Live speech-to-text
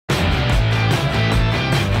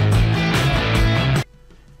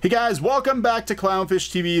Hey guys, welcome back to Clownfish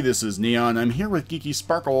TV. This is Kneon. I'm here with Geeky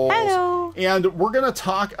Sparkles. Hello. And we're going to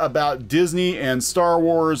talk about Disney and Star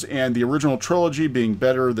Wars and the original trilogy being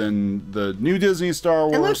better than the new Disney Star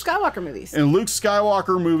Wars. And Luke Skywalker movies. And Luke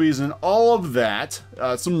Skywalker movies and all of that.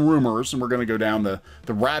 Some rumors, and we're going to go down the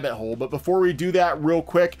rabbit hole. But before we do that real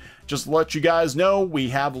quick, just to let you guys know, we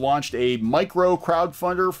have launched a micro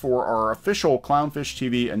crowdfunder for our official Clownfish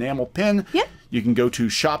TV enamel pin. Yep. You can go to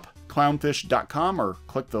shopclownfish.com or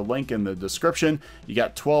click the link in the description. You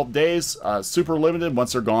got 12 days, super limited.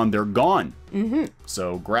 Once they're gone, they're gone.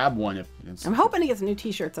 So grab one. I'm hoping to get some new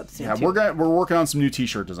t-shirts up soon. Yeah, too. we're working on some new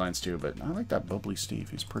t-shirt designs too, but I like that bubbly Steve.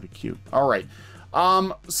 He's pretty cute. All right.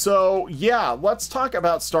 So yeah, let's talk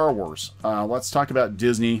about Star Wars. Let's talk about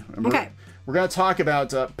Disney. Okay. We're going to talk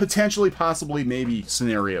about potentially, possibly, maybe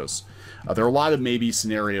scenarios. There are a lot of maybe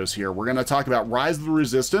scenarios here. We're going to talk about Rise of the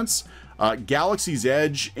Resistance, Galaxy's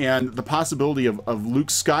Edge, and the possibility of Luke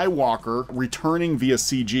Skywalker returning via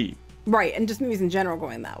CG. Right, and just movies in general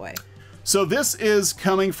going that way. So this is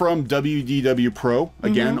coming from WDW Pro,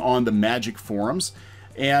 again, on the Magic forums.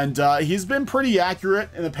 And he's been pretty accurate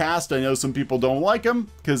in the past. I know some people don't like him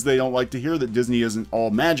because they don't like to hear that Disney isn't all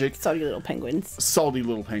magic. Salty little penguins. Salty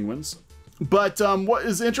little penguins. But what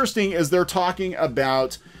is interesting is they're talking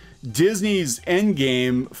about Disney's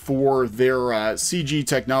endgame for their CG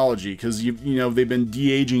technology, because you know they've been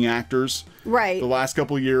de-aging actors the last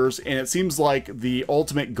couple of years, and it seems like the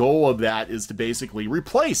ultimate goal of that is to basically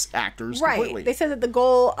replace actors completely. They said that the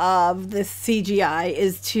goal of this CGI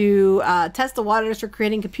is to test the waters for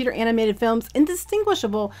creating computer animated films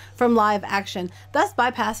indistinguishable from live action, thus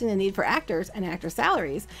bypassing the need for actors and actor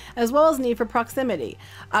salaries, as well as need for proximity.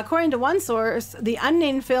 According to one source, the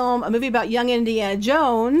unnamed film, a movie about young Indiana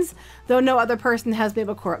Jones, though no other person has been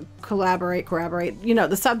able to corroborate, you know,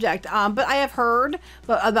 the subject. But I have heard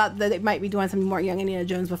about that they might be doing some more young Indiana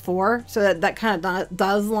Jones before, so that kind of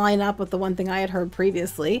does line up with the one thing I had heard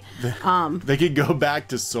previously. They could go back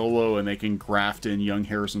to Solo and they can graft in young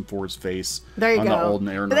Harrison Ford's face there you on go. the old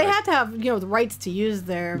Aaron. But they have to have, you know, the rights to use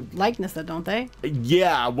their likeness, though, don't they?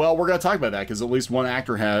 Yeah, well, we're going to talk about that because at least one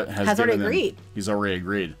actor has already agreed. He's already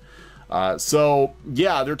agreed. So,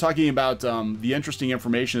 yeah, they're talking about the interesting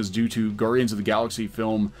information is due to Guardians of the Galaxy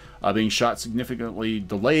film being shot significantly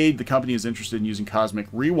delayed. The company is interested in using Cosmic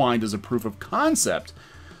Rewind as a proof of concept.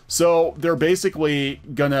 So they're basically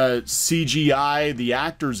going to CGI the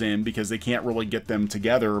actors in because they can't really get them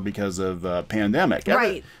together because of the pandemic.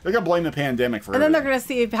 Right. They're going to blame the pandemic for And then everything. they're going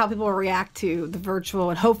to see how people react to the virtual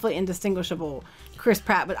and hopefully indistinguishable Chris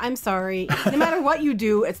Pratt. But I'm sorry, no matter what you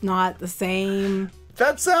do, it's not the same.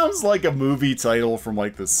 That sounds like a movie title from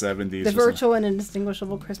like the 70s. The virtual and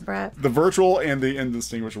indistinguishable Chris Pratt. The virtual and the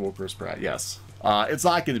indistinguishable Chris Pratt, yes. It's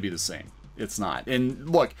not going to be the same. It's not. And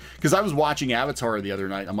look, because I was watching Avatar the other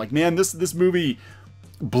night, I'm like, man, this movie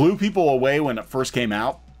blew people away when it first came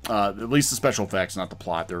out. At least the special effects, not the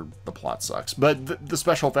plot. The plot sucks. But the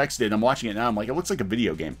special effects did. I'm watching it now. I'm like, it looks like a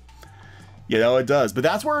video game. You know, it does. But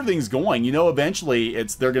that's where everything's going. You know, eventually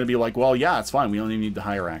they're going to be like, well, yeah, it's fine. We don't even need to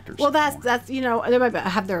hire actors. Well, that's you know, they might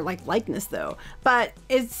have their likeness though. But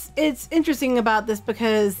it's interesting about this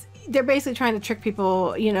because they're basically trying to trick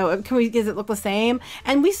people. You know, does it look the same?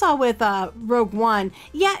 And we saw with Rogue One,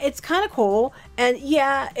 yeah, it's kind of cool, and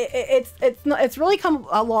yeah, it's really come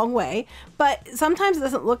a long way. But sometimes it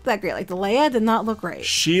doesn't look that great. Like the Leia did not look great.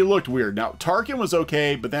 She looked weird. Now Tarkin was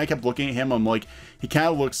okay, but then I kept looking at him. I'm like, he kind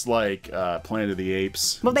of looks like Planet of the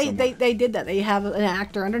Apes. Well, they did that. They have an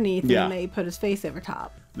actor underneath, yeah, and they put his face over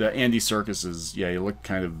top. The Andy Serkis is, yeah, he looked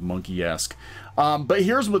kind of monkey-esque. But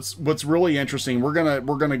here's what's really interesting. We're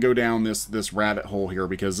gonna go down this rabbit hole here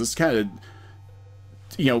because this kind of,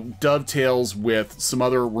 you know, dovetails with some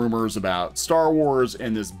other rumors about Star Wars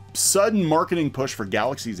and this sudden marketing push for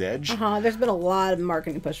Galaxy's Edge. There's been a lot of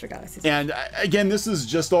marketing push for Galaxy's Edge. And again, this is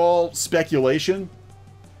just all speculation.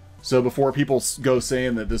 So before people go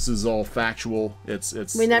saying that this is all factual,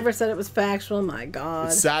 we never said it was factual. My God,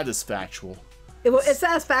 it's satisfactual. It's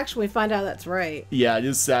satisfactual when we find out that's right. Yeah, it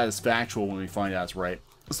is satisfactual when we find out it's right.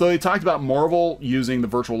 So they talked about Marvel using the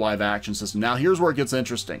virtual live action system. Now here's where it gets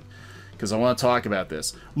interesting, because I want to talk about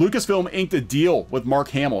this. Lucasfilm inked a deal with Mark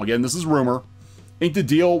Hamill. Again, this is rumor. Inked a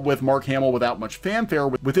deal with Mark Hamill without much fanfare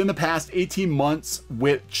within the past 18 months,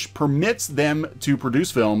 which permits them to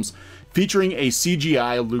produce films featuring a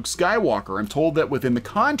CGI Luke Skywalker. I'm told that within the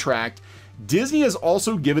contract, Disney has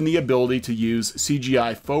also given the ability to use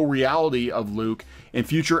CGI faux reality of Luke in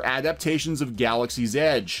future adaptations of Galaxy's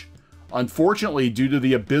Edge. Unfortunately, due to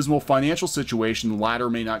the abysmal financial situation, the latter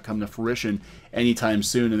may not come to fruition anytime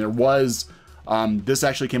soon. And there was This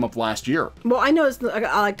actually came up last year. Well, I noticed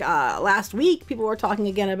last week people were talking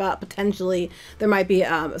again about potentially there might be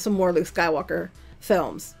some more Luke Skywalker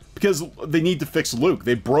films. Because they need to fix Luke.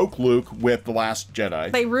 They broke Luke with The Last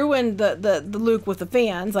Jedi. They ruined the Luke with the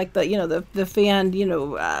fans, like the fan,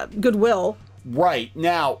 goodwill. Right.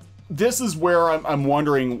 Now, this is where I'm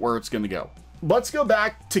wondering where it's going to go. Let's go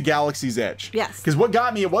back to Galaxy's Edge. Yes. Because what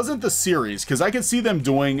got me, it wasn't the series, because I could see them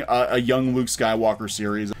doing a young Luke Skywalker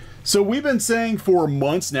series. So we've been saying for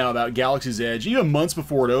months now about Galaxy's Edge, even months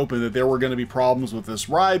before it opened, that there were going to be problems with this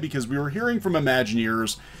ride, because we were hearing from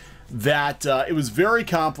Imagineers that it was very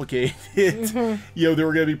complicated. There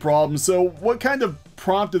were going to be problems. So what kind of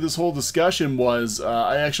prompted this whole discussion was,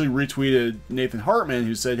 I actually retweeted Nathan Hartman,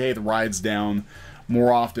 who said, hey, the ride's down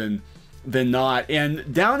more often than not.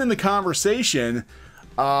 And down in the conversation,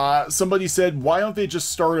 somebody said, why don't they just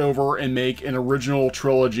start over and make an original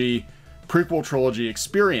trilogy, prequel trilogy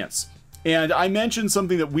experience? And I mentioned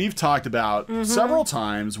something that we've talked about several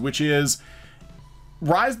times, which is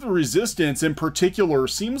Rise of the Resistance in particular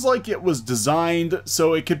seems like it was designed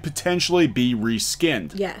so it could potentially be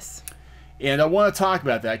reskinned. Yes. And I want to talk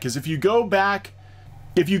about that, because if you go back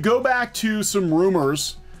to some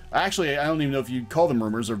rumors, actually, I don't even know if you'd call them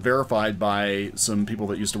rumors, or verified by some people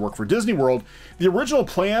that used to work for Disney World. The original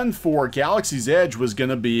plan for Galaxy's Edge was going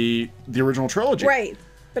to be the original trilogy. Right.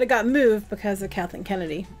 But it got moved because of Kathleen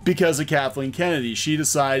Kennedy. Because of Kathleen Kennedy. She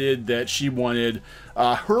decided that she wanted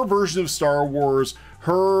her version of Star Wars,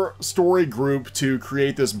 her story group, to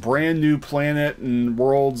create this brand new planet and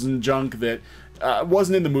worlds and junk that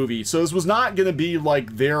wasn't in the movie. So this was not going to be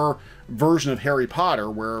like their version of Harry Potter,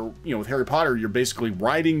 where, with Harry Potter, you're basically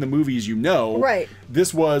writing the movies you know. Right.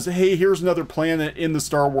 This was, hey, here's another planet in the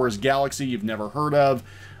Star Wars galaxy you've never heard of.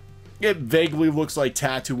 It vaguely looks like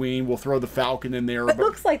Tatooine. We'll throw the Falcon in there. It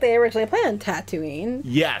looks like they originally planned Tatooine.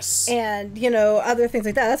 Yes. And, other things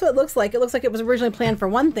like that. That's what it looks like. It looks like it was originally planned for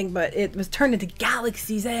one thing, but it was turned into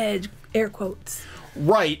Galaxy's Edge, air quotes.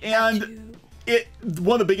 Right. And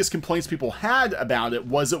one of the biggest complaints people had about it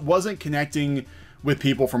was it wasn't connecting with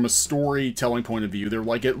people from a storytelling point of view. They're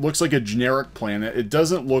like, it looks like a generic planet. It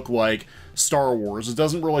doesn't look like Star Wars. It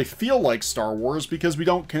doesn't really feel like Star Wars because we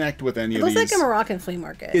don't connect with any of these. It looks like a Moroccan flea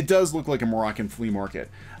market. It does look like a Moroccan flea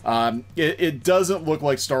market. It doesn't look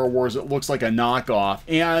like Star Wars. It looks like a knockoff.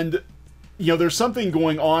 And, there's something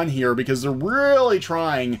going on here because they're really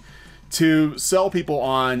trying to sell people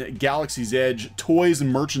on Galaxy's Edge toys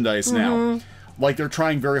and merchandise now. Like, they're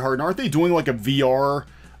trying very hard. And aren't they doing like a VR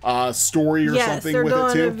story or something with it too?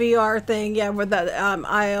 Yes, they're doing a VR thing, with that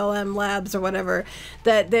ILM Labs or whatever,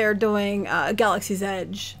 that they're doing Galaxy's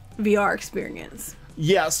Edge VR experience.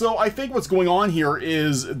 Yeah, so I think what's going on here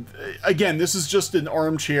is, again, this is just an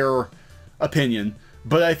armchair opinion,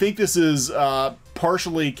 but I think this is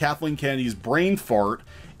partially Kathleen Kennedy's brain fart,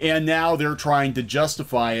 and now they're trying to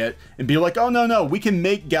justify it and be like, oh, no, we can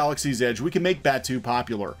make Galaxy's Edge, we can make Batu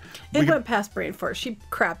popular. It went past brain fart. She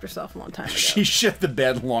crapped herself a long time ago. She shit the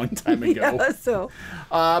bed a long time ago. Yeah, so.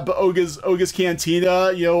 But Oga's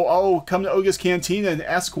Cantina, come to Oga's Cantina and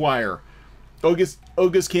Esquire.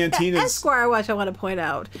 Oga's Cantina. Esquire, which I want to point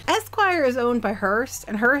out. Esquire is owned by Hearst,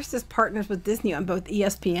 and Hearst is partners with Disney on both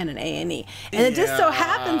ESPN and A&E. And it just so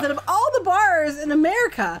happens that of all the bars in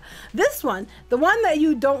America, this one, the one that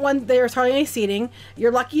you don't want, there's hardly any seating.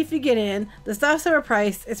 You're lucky if you get in. The stuff's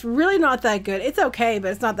overpriced. It's really not that good. It's okay,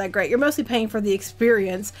 but it's not that great. You're mostly paying for the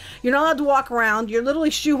experience. You're not allowed to walk around. You're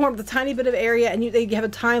literally shoehorned with a tiny bit of area, and they have a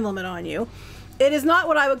time limit on you. It is not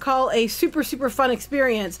what I would call a super, super fun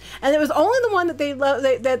experience. And it was only the one that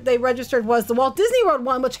they registered was the Walt Disney World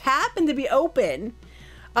one, which happened to be open.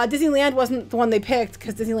 Disneyland wasn't the one they picked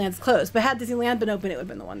because Disneyland's closed. But had Disneyland been open, it would have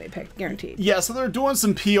been the one they picked, guaranteed. Yeah, so they're doing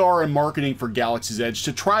some PR and marketing for Galaxy's Edge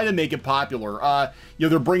to try to make it popular.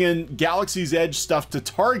 They're bringing Galaxy's Edge stuff to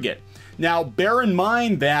Target. Now, bear in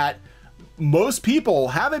mind that most people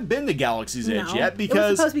haven't been to Galaxy's Edge yet because it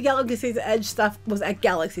was supposed to be Galaxy's Edge stuff was at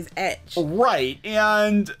Galaxy's Edge. Right,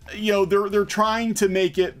 and they're trying to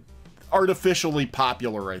make it artificially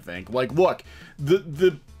popular, I think. Like, look,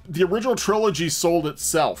 the original trilogy sold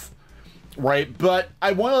itself, right? But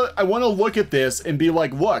I want to look at this and be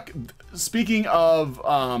like, look, speaking of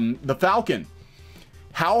the Falcon,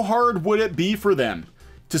 how hard would it be for them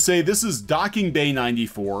to say this is Docking Bay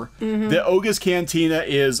 94, that Oga's Cantina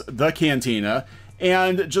is the Cantina,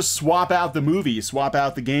 and just swap out the movie, swap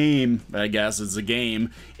out the game, I guess it's a game,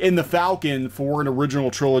 in the Falcon for an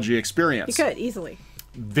original trilogy experience. You could, easily.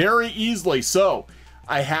 Very easily. So,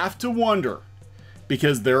 I have to wonder,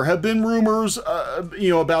 because there have been rumors,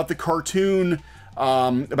 about the cartoon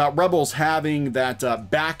about Rebels having that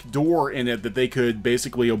back door in it that they could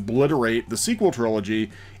basically obliterate the sequel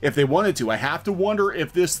trilogy if they wanted to. I have to wonder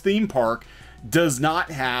if this theme park does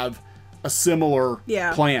not have a similar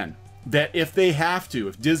plan. That if they have to,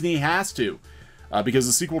 if Disney has to, because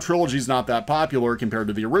the sequel trilogy is not that popular compared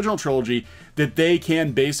to the original trilogy, that they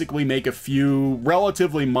can basically make a few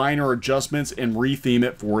relatively minor adjustments and retheme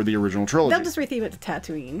it for the original trilogy. They'll just retheme it to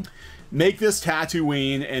Tatooine. Make this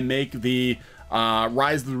Tatooine and make the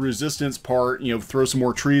Rise of the Resistance part, you know, throw some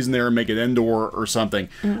more trees in there and make it Endor or something.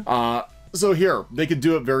 So here, they could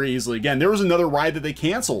do it very easily. Again, there was another ride that they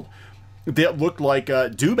canceled that looked like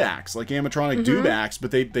dewbacks, like animatronic dewbacks,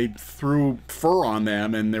 but they threw fur on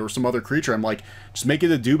them and there was some other creature. I'm like, just make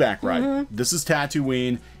it a dewback ride. This is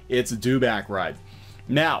Tatooine. It's a dewback ride.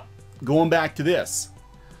 Now, going back to this.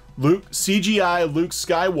 CGI Luke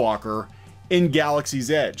Skywalker in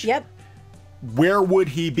Galaxy's Edge. Yep. Where would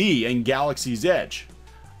he be in Galaxy's Edge?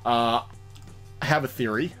 I have a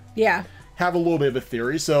theory. Yeah. Have a little bit of a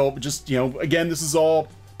theory. So just, you know, again, this is all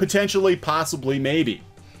potentially, possibly, maybe.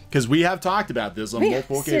 Because we have talked about this on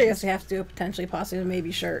multiple occasions. Seriously have to do a potentially, possibly,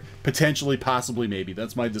 maybe shirt. Potentially, possibly, maybe.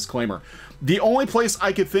 That's my disclaimer. The only place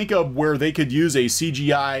I could think of where they could use a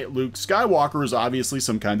CGI Luke Skywalker is obviously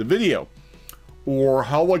some kind of video. Or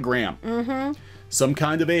hologram. Some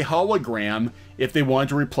kind of a hologram. If they wanted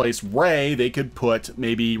to replace Rey, they could put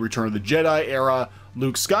maybe Return of the Jedi era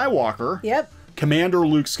Luke Skywalker. Yep. Commander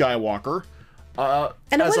Luke Skywalker. And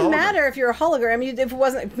it wouldn't matter if you're a hologram. If it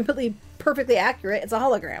wasn't completely perfectly accurate, it's a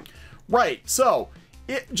hologram. Right. So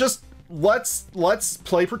it just let's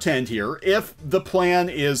play pretend here. If the plan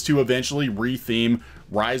is to eventually retheme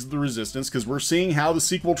Rise of the Resistance, because we're seeing how the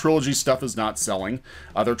sequel trilogy stuff is not selling.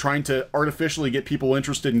 They're trying to artificially get people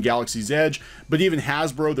interested in Galaxy's Edge, but even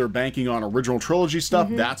Hasbro, they're banking on original trilogy stuff.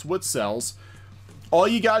 That's what sells. All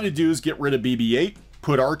you got to do is get rid of BB-8,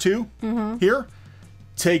 put R2 here,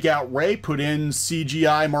 take out Rey, put in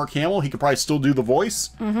CGI Mark Hamill. He could probably still do the voice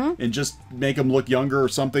and just make him look younger or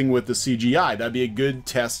something with the CGI. That'd be a good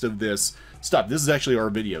test of this stuff. This is actually our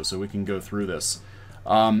video, so we can go through this.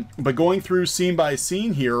 But going through scene by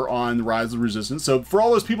scene here on Rise of the Resistance. So for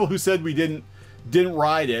all those people who said we didn't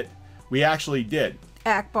ride it, we actually did.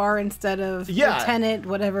 Akbar instead of Lieutenant,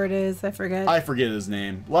 whatever it is, I forget. I forget his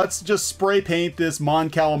name. Let's just spray paint this Mon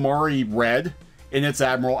Calamari red, and it's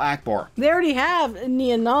Admiral Akbar. They already have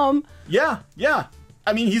Kneon. Yeah.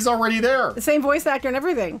 I mean, he's already there. The same voice actor and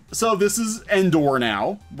everything. So this is Endor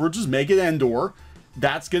now. We'll just make it Endor.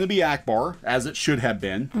 That's going to be Akbar, as it should have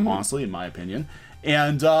been, honestly, in my opinion.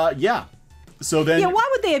 And yeah, so then why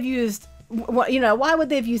would they have used? Why would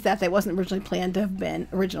they have used that? That wasn't originally planned to have been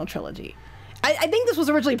original trilogy. I think this was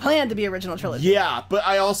originally planned to be original trilogy. Yeah, but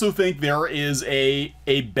I also think there is a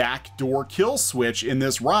backdoor kill switch in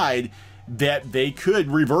this ride that they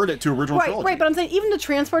could revert it to original trilogy. Right, but I'm saying even the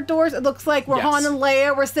transport doors, it looks like we're Han and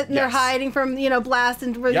Leia, we're sitting there hiding from blast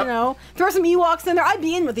and throw some Ewoks in there. I'd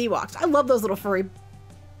be in with Ewoks. I love those little furry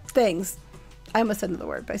things. I almost said another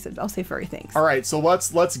word, but I said I'll say furry things. All right, so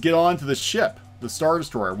let's get on to the ship, the Star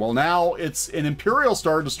Destroyer. Well, now it's an Imperial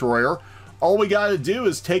Star Destroyer. All we got to do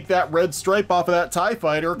is take that red stripe off of that TIE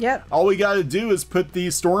fighter. Yep. All we got to do is put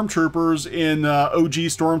these stormtroopers in OG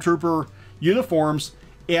stormtrooper uniforms,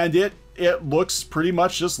 and it looks pretty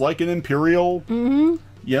much just like an Imperial. You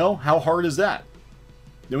know, how hard is that?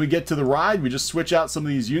 Then we get to the ride. We just switch out some of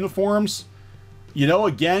these uniforms. You know,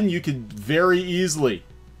 again, you could very easily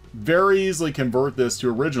convert this to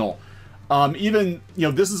original. Even,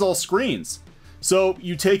 this is all screens. So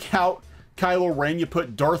you take out Kylo Ren, you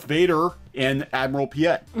put Darth Vader and Admiral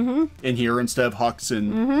Piet in here instead of Hux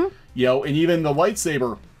and, and even the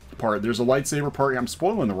lightsaber part. There's a lightsaber part. I'm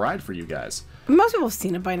spoiling the ride for you guys. Most people have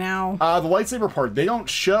seen it by now. The lightsaber part, they don't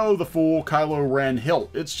show the full Kylo Ren hilt.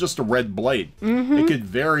 It's just a red blade. It could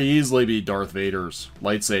very easily be Darth Vader's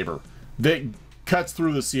lightsaber that cuts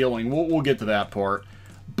through the ceiling. We'll get to that part.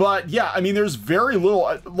 But yeah, I mean, there's very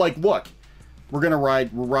little, like, look, we're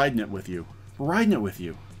riding it with you. We're riding it with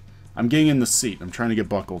you. I'm getting in the seat. I'm trying to get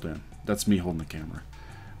buckled in. That's me holding the camera.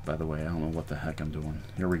 By the way, I don't know what the heck I'm doing.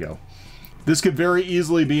 Here we go. This could very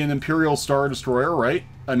easily be an Imperial Star Destroyer, right?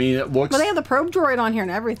 I mean, it looks... Well, they have the probe droid on here and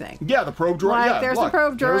everything. Yeah, the probe droid. Like, there's the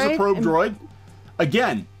probe droid. There's a probe droid.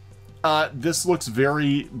 Again, this looks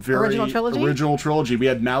very, very... Original trilogy. We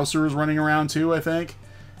had Mousers running around too, I think.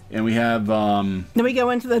 And we have... Then we go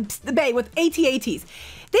into the bay with AT-ATs.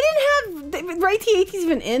 They didn't have... Were AT-ATs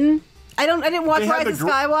even in... I didn't watch Rise of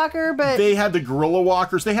Skywalker, but... They had the Gorilla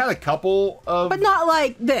Walkers. They had a couple of... But not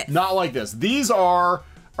like this. Not like this. These are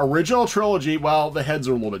original trilogy. Well, the heads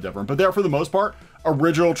are a little bit different, but they're, for the most part,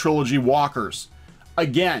 original trilogy walkers.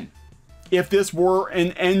 Again, if this were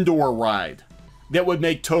an Endor ride. That would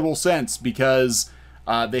make total sense because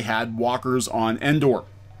they had walkers on Endor.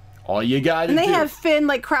 All you got to do... And they have Finn,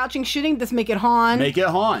 like, crouching, shooting. Just make it Han. Make it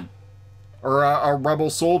Han. Or a rebel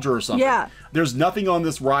soldier or something. Yeah. There's nothing on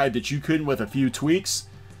this ride that you couldn't, with a few tweaks,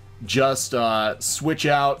 just switch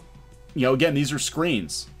out. You know, again, these are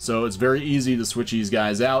screens. So it's very easy to switch these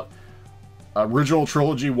guys out. Original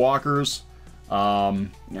trilogy walkers.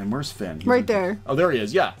 And where's Finn? Right there. Oh, there he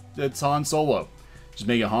is. Yeah, it's Han Solo. Just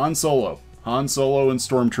make it Han Solo. Han Solo and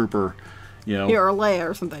Stormtrooper. You know. Yeah, or Leia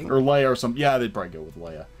or something. Or Leia or something. Yeah, they'd probably go with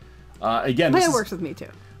Leia. Again, Leia works with me too.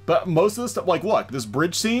 But most of this stuff, like, look, this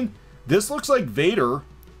bridge scene, this looks like Vader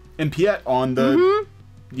and Piet on the,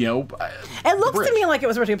 you know, it looks bridge. to me like it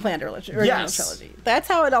was originally planned original Yes. trilogy. That's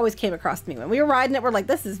how it always came across to me. When we were riding it, we're like,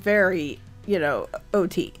 this is very, you know,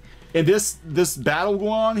 OT. And this battle going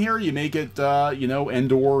on here, you make it, you know,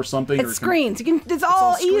 Endor or something. It's screens. You can. It's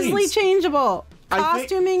all easily screens. changeable. I think-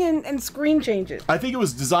 Costuming and screen changes. I think it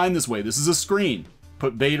was designed this way. This is a screen.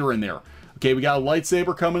 Put Vader in there. Okay, we got a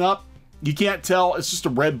lightsaber coming up. You can't tell. It's just a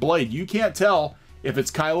red blade. You can't tell if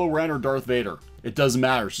it's Kylo Ren or Darth Vader. It doesn't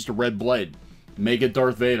matter. It's just a red blade. Make it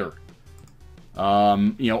Darth Vader.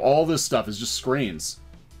 You know, all this stuff is just screens.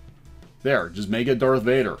 There, just make it Darth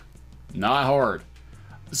Vader. Not hard.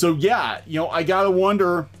 So yeah, you know, I gotta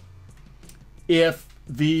wonder if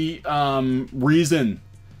the reason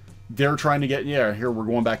they're trying to get... Yeah, here, we're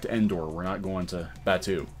going back to Endor. We're not going to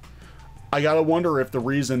Batuu. I gotta wonder if the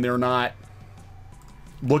reason they're not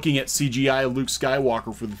looking at CGI Luke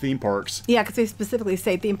Skywalker for the theme parks. Yeah, because they specifically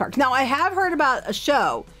say theme parks. Now, I have heard about a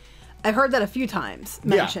show. I've heard that a few times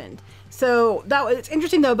mentioned. Yeah. So it's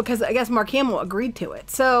interesting though, because I guess Mark Hamill agreed to it.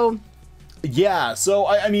 So yeah, so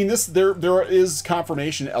I mean, there is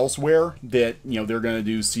confirmation elsewhere that, you know, they're going to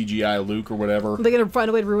do CGI Luke or whatever. Are they going to find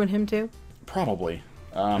a way to ruin him too? Probably.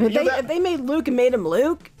 If they made Luke and made him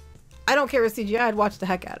Luke, I don't care with CGI. I'd watch the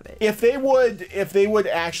heck out of it. If they would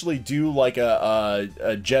actually do like a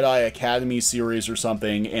Jedi Academy series or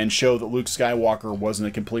something and show that Luke Skywalker wasn't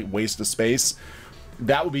a complete waste of space,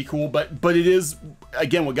 that would be cool. But it is,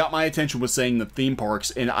 again, what got my attention was saying the theme parks,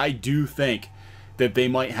 and I do think that they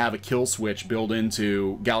might have a kill switch built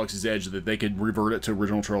into Galaxy's Edge that they could revert it to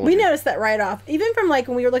original trilogy. We noticed that right off. Even from like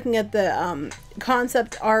when we were looking at the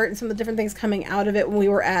concept art and some of the different things coming out of it when we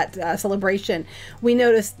were at Celebration, we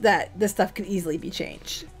noticed that this stuff could easily be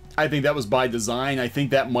changed. I think that was by design. I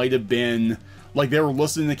think that might have been, like, they were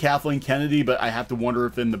listening to Kathleen Kennedy, but I have to wonder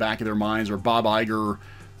if in the back of their minds, or Bob Iger,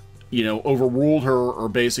 you know, overruled her, or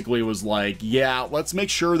basically was like, yeah, let's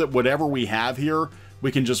make sure that whatever we have here,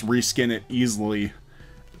 we can just reskin it easily,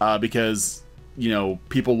 because, you know,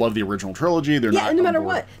 people love the original trilogy. They're not. Yeah, and no matter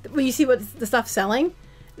what, when you see what the stuff's selling,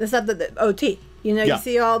 the stuff that the OT, you know, you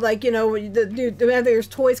see all, like, you know, there's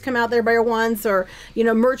toys come out there by once, or, you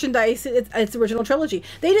know, merchandise. It's original trilogy.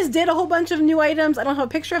 They just did a whole bunch of new items. I don't have a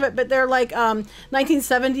picture of it, but they're like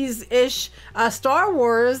 1970s-ish Star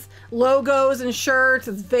Wars logos and shirts.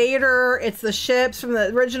 It's Vader. It's the ships from the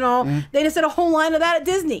original. They just did a whole line of that at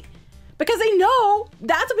Disney. Because they know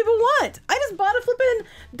that's what people want. I just bought a flippin'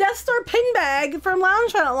 Death Star pin bag from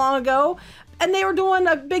Lounge not long ago, and they were doing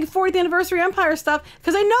a big 40th anniversary Empire stuff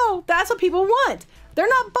because they know that's what people want. They're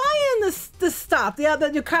not buying this stuff.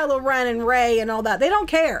 The Kylo Ren and Rey and all that. They don't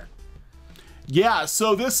care. Yeah,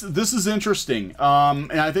 so this is interesting,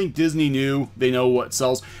 and I think Disney knew. They know what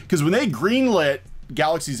sells, because when they greenlit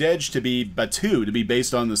Galaxy's Edge to be Batuu, to be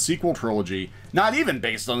based on the sequel trilogy, not even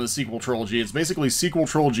based on the sequel trilogy, it's basically sequel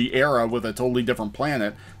trilogy era with a totally different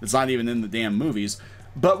planet that's not even in the damn movies.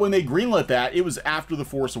 But when they greenlit that, it was after The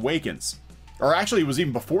Force Awakens. Or actually, it was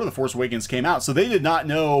even before The Force Awakens came out, so they did not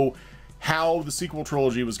know how the sequel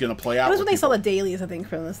trilogy was going to play out. It was when they saw the dailies, I think,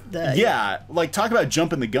 from this. Yeah, like, talk about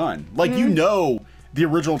jumping the gun. Like, you know, the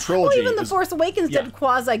original trilogy. Well, even The Force Awakens did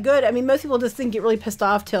quasi good. I mean, most people just didn't get really pissed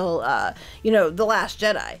off till, you know, The Last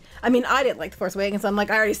Jedi. I mean, I didn't like The Force Awakens. I'm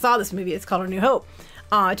like, I already saw this movie. It's called A New Hope.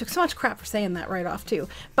 I took so much crap for saying that right off, too.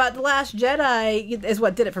 But The Last Jedi is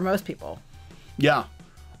what did it for most people. Yeah.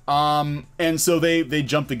 And so they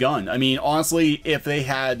jumped the gun. I mean, honestly, if they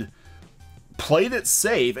had played it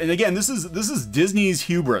safe, and again, this is Disney's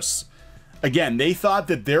hubris. Again, they thought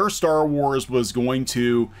that their Star Wars was going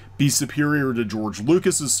to be superior to George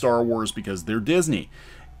Lucas's Star Wars because they're Disney.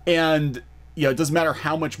 And, you know, it doesn't matter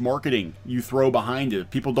how much marketing you throw behind it. If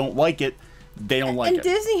people don't like it, they don't like it. And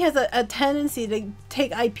Disney has a tendency to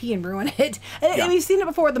take IP and ruin it. And we've seen it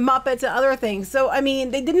before with the Muppets and other things. So, I mean,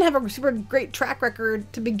 they didn't have a super great track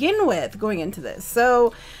record to begin with going into this.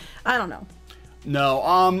 So, I don't know.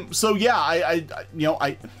 No, so yeah, I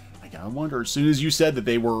like, I wonder. As soon as you said that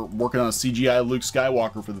they were working on a CGI Luke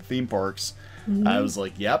Skywalker for the theme parks, I was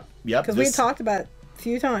like, yep. Because we talked about it a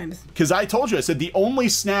few times. Because I told you, I said the only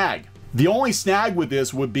snag with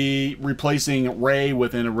this would be replacing Rey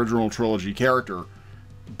with an original trilogy character.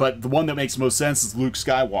 But the one that makes most sense is Luke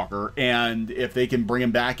Skywalker, and if they can bring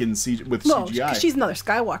him back with CGI, she's another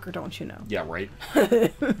Skywalker, don't you know? Yeah, right.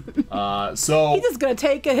 So he's just gonna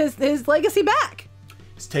take his legacy back.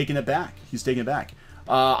 He's taking it back.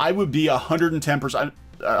 I would be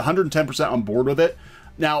 110% on board with it.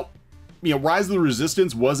 Now, Rise of the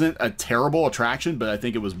Resistance wasn't a terrible attraction, but I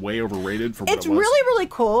think it was way overrated for what it was. It's really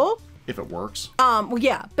cool. If it works. Well,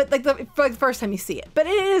 yeah, but for the first time you see it. But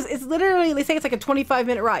it's literally, they say it's like a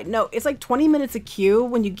 25-minute ride. No, it's like 20 minutes of queue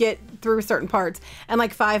when you get through certain parts and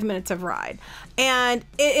like 5 minutes of ride. And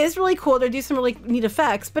it is really cool. They do some really neat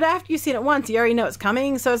effects, but after you've seen it once, you already know it's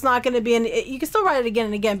coming. So it's not going to be, you can still ride it again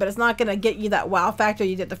and again, but it's not going to get you that wow factor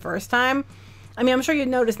you did the first time. I mean, I'm sure you'd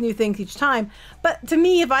notice new things each time, but to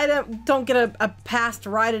me, if I don't get a pass to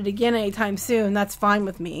ride it again anytime soon, that's fine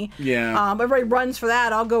with me. Yeah. Everybody runs for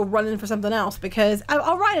that. I'll go running for something else because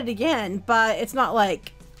I'll ride it again, but it's not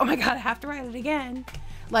like, oh my God, I have to ride it again.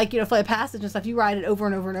 Like, Flight of Passage and stuff, you ride it over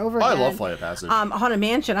and over and over again. I love Flight of Passage. Haunted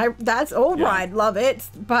Mansion, that's old ride, love it.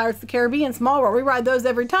 Pirates of the Caribbean, Small World, we ride those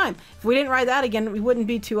every time. If we didn't ride that again, we wouldn't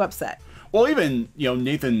be too upset. Well, even,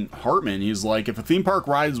 Nathan Hartman, he's like, if a theme park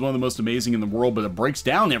ride is one of the most amazing in the world, but it breaks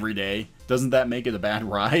down every day, doesn't that make it a bad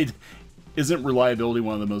ride? Isn't reliability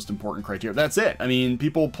one of the most important criteria? That's it. I mean,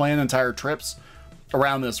 people plan entire trips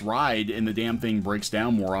around this ride, and the damn thing breaks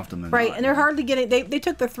down more often than not. Right, and they're hardly getting, they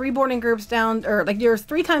took the 3 boarding groups down, or like there's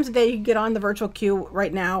 3 times a day you can get on the virtual queue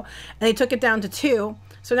right now, and they took it down to 2.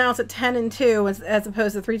 So now it's at 10 and 2 as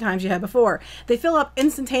opposed to 3 times you had before. They fill up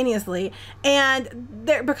instantaneously, and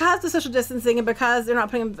because of the social distancing and because they're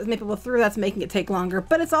not putting as many people through, that's making it take longer.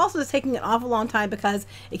 But it's also just taking an awful long time because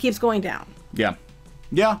it keeps going down. Yeah.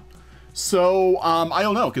 Yeah. So, I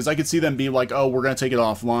don't know, because I could see them be like, oh, we're going to take it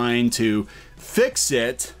offline to fix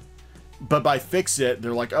it. But by fix it,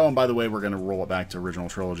 they're like, oh, and by the way, we're going to roll it back to original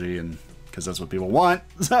trilogy, and because that's what people want.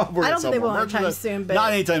 So I don't think they will anytime soon. But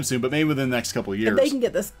not anytime soon, but maybe within the next couple of years. If they can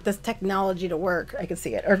get this technology to work, I could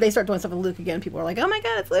see it. Or if they start doing stuff with Luke again, people are like, oh my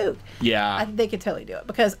God, it's Luke. Yeah. I think they could totally do it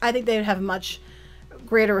because I think they would have a much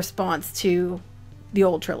greater response to the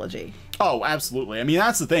old trilogy. Oh, absolutely. I mean,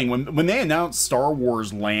 that's the thing. When they announced Star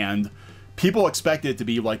Wars Land, people expected it to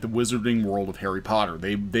be like the Wizarding World of Harry Potter.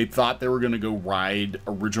 They thought they were going to go ride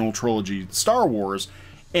original trilogy Star Wars.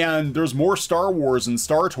 And there's more Star Wars in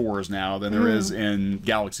Star Tours now than there is in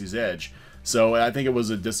Galaxy's Edge. So I think it was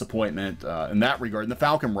a disappointment in that regard. And the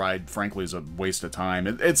Falcon ride, frankly, is a waste of time.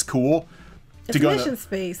 It's cool to go mission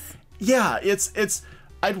space. Yeah, it's.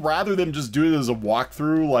 I'd rather them just do it as a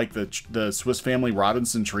walkthrough, like the Swiss Family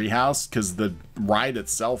Robinson Treehouse, because the ride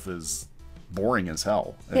itself is boring as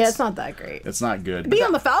hell. It's not that great. It's not good. Being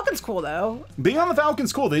on the Falcon's cool, though. Being on the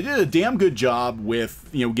Falcon's cool. They did a damn good job with,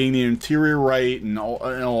 getting the interior right and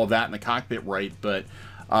all of that and the cockpit right, but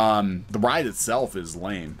the ride itself is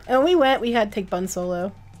lame. And when we went, we had to take Bun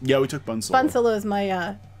Solo. Yeah, we took Bun Solo. Bun Solo is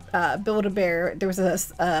my Build-A-Bear. There was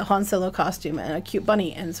a Han Solo costume and a cute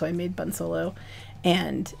bunny, and so I made Bun Solo.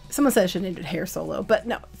 And someone said I should have named it Hair Solo, but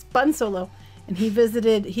no, it's Bun Solo. And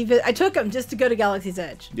I took him just to go to Galaxy's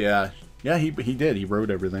Edge. Yeah. Yeah, he did. He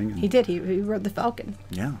rode everything. He did. He rode the Falcon.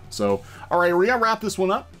 Yeah. So, all right, we're going to wrap this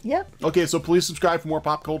one up. Yep. Okay, so please subscribe for more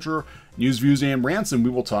pop culture, news, views, and rants, and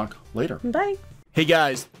we will talk later. Bye. Hey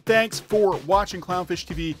guys, thanks for watching Clownfish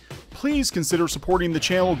TV. Please consider supporting the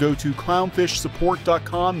channel. Go to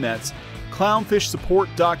clownfishsupport.com. That's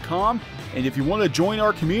clownfishsupport.com. And if you want to join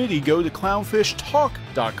our community, go to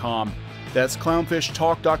clownfishtalk.com. That's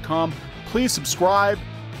clownfishtalk.com. Please subscribe.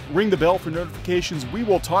 Ring the bell for notifications. We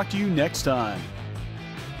will talk to you next time.